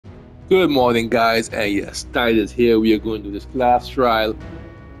Good morning, guys, and yes, Titus here. We are going to do this class trial,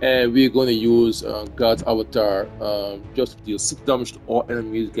 and we're going to use God's avatar just to deal 6 damage to all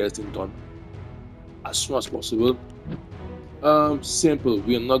enemies, getting done as soon as possible. Simple.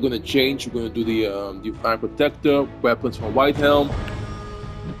 We are not going to change. We're going to do the Divine Protector, weapons from White Helm.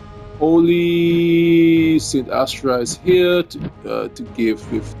 Holy Saint Astra is here to give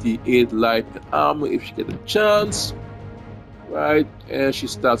 58 life and armor if she gets a chance. Right, and she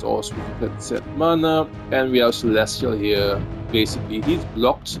starts also with 10% mana, and we have Celestial here. Basically, he's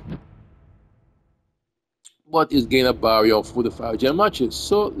blocked, but he's gained a barrier of 45 gem matches.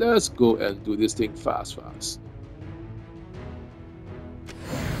 So let's go and do this thing fast.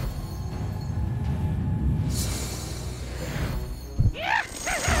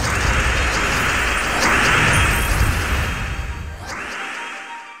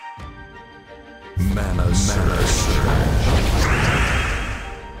 Mana surge.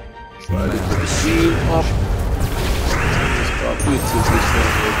 Try to put the team up. Let's probably take this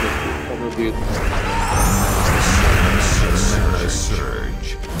one over here. Mana surge.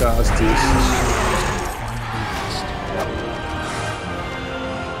 Cast this.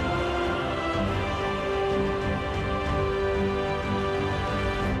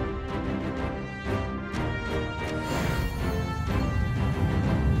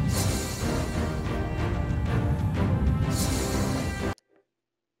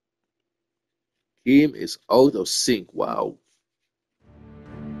 Game is out of sync. Wow.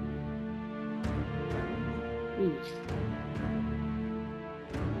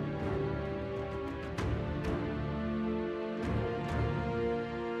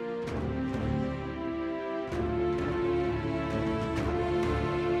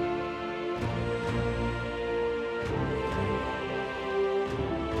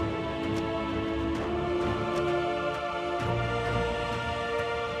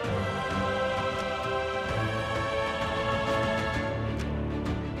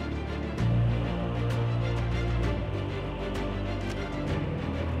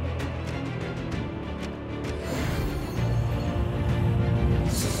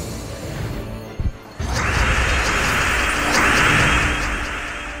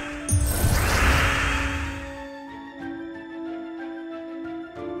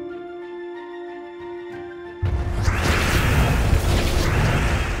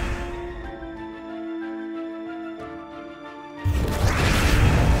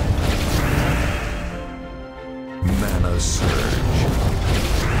 Mana surge.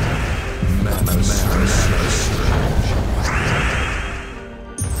 Mana surge.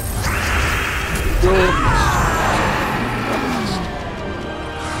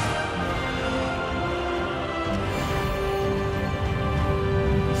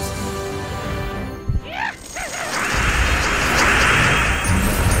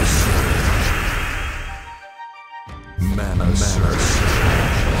 Mana surge.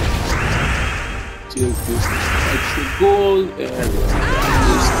 Take this extra gold and this.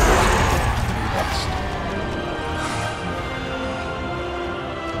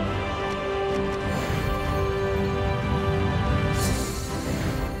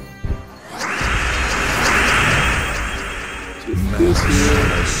 This here.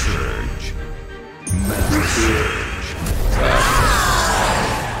 Mana surge. Mana surge.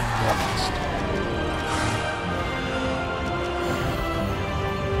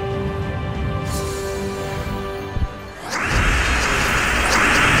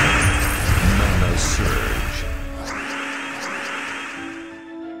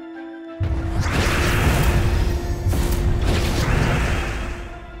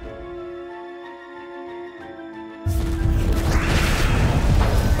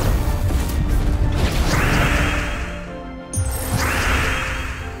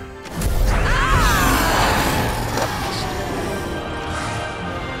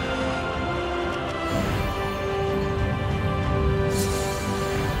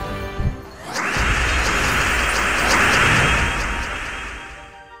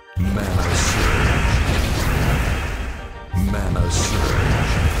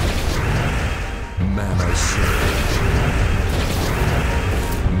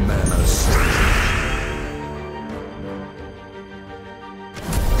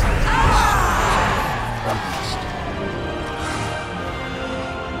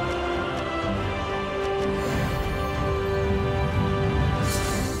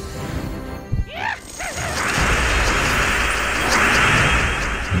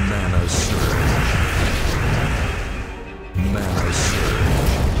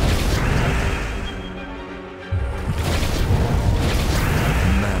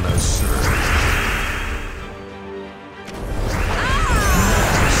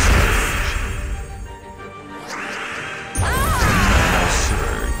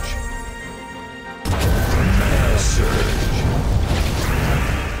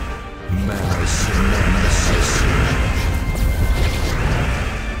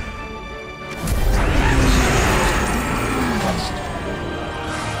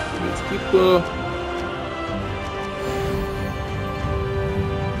 go.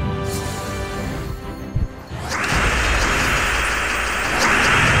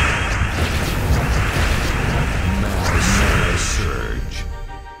 Mana surge.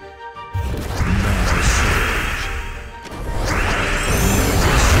 Mana surge.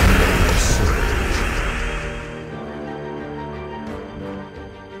 Mana surge.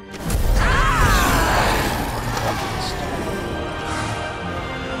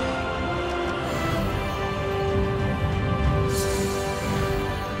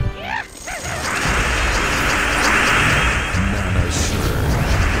 Mana surge.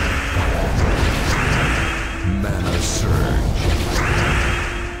 Mana surge.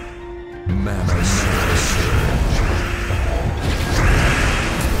 Mana surge. Mana surge.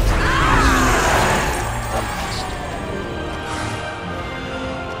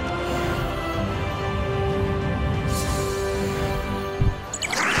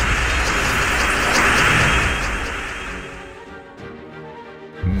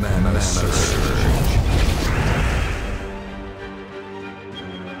 Mana surge.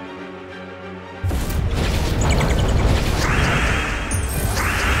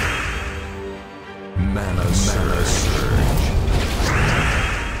 Mana surge. Mana surge.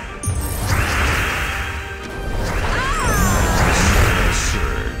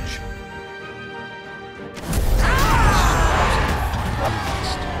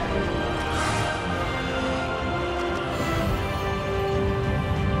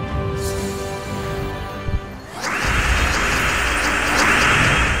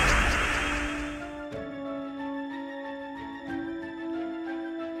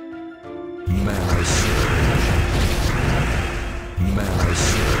 Mana surge. Mana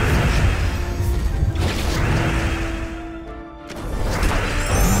surge.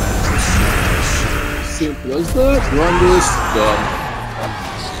 Simple as that. Run this. Done.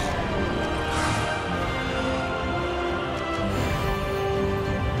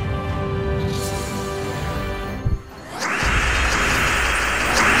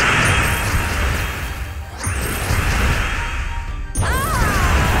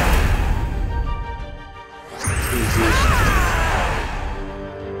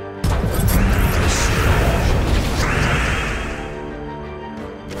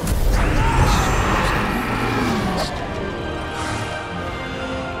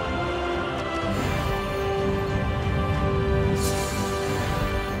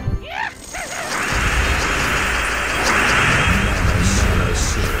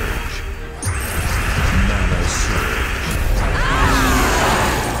 Mana surge.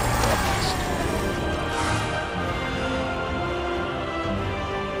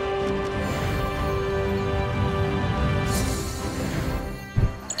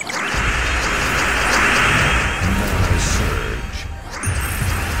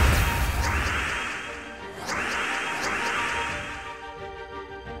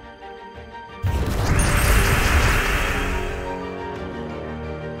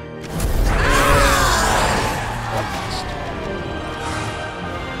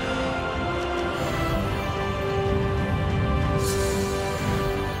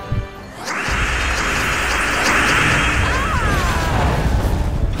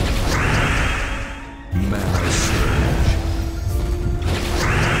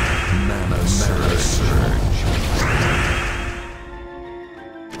 Mana surge. Mana surge. Mana surge. Mana surge.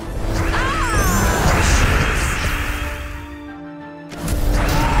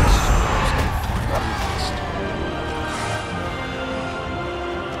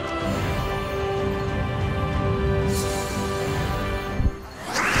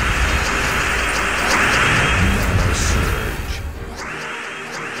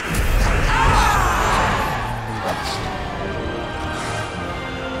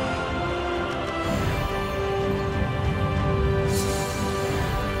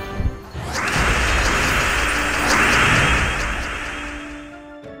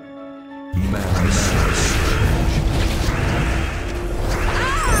 Mana surge.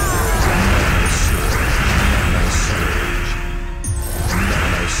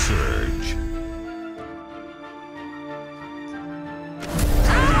 Mana surge. Mana surge. Mana surge.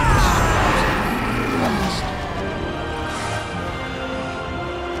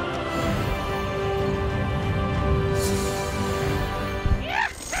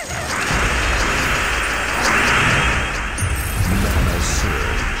 Mana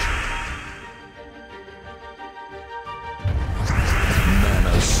surge.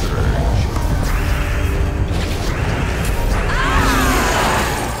 Mana surge.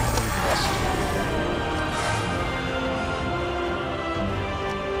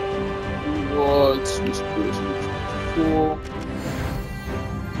 What? This goes with 4.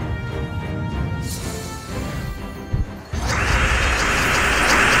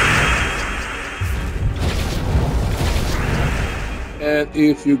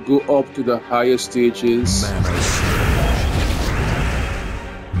 if you go up to the higher stages, Mana surge.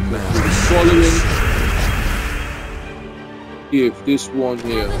 Mana following, surge. if this one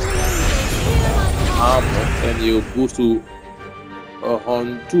here armor and you boost to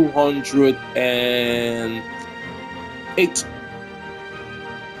 208.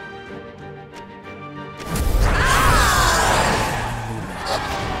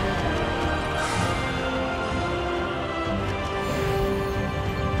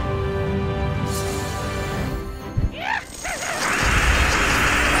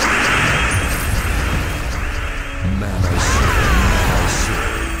 Mana surge.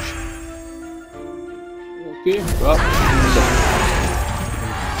 Okay, well,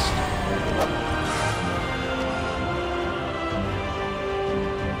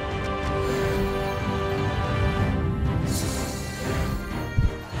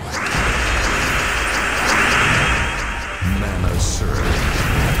 Mana surge.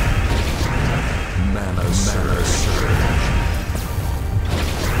 Mana surge.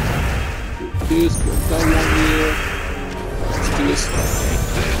 this, put that one here. This.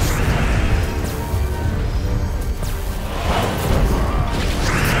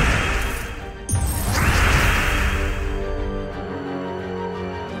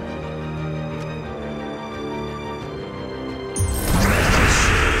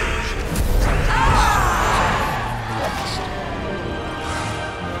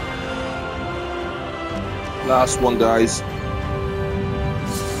 Last one, guys.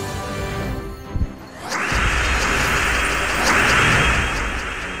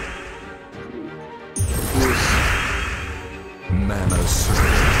 Mana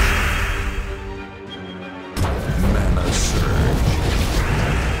surge. Mana surge. Mana surge.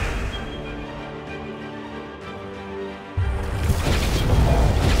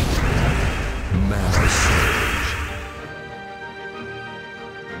 Mana surge.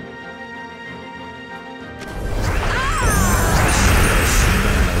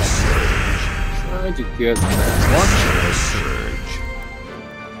 Trying to get one. Mana surge.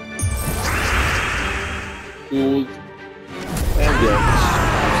 Gold. And then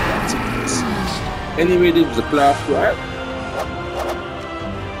anyway, this was a class, right?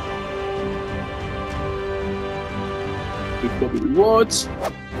 Pick up the rewards.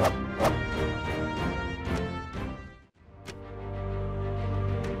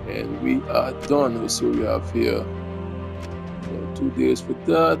 And we are done. Let's see what we have here. 2 days for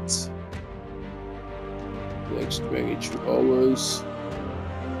that. Next 22 hours.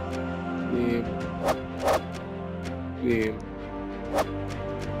 Game. Game.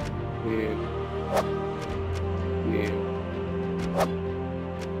 Game. Game.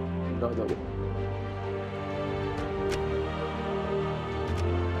 Another one.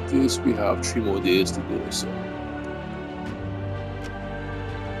 This we have 3 more days to go. So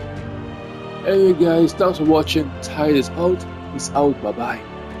anyway, guys, thanks for watching. Tide is out. Peace out. Bye bye.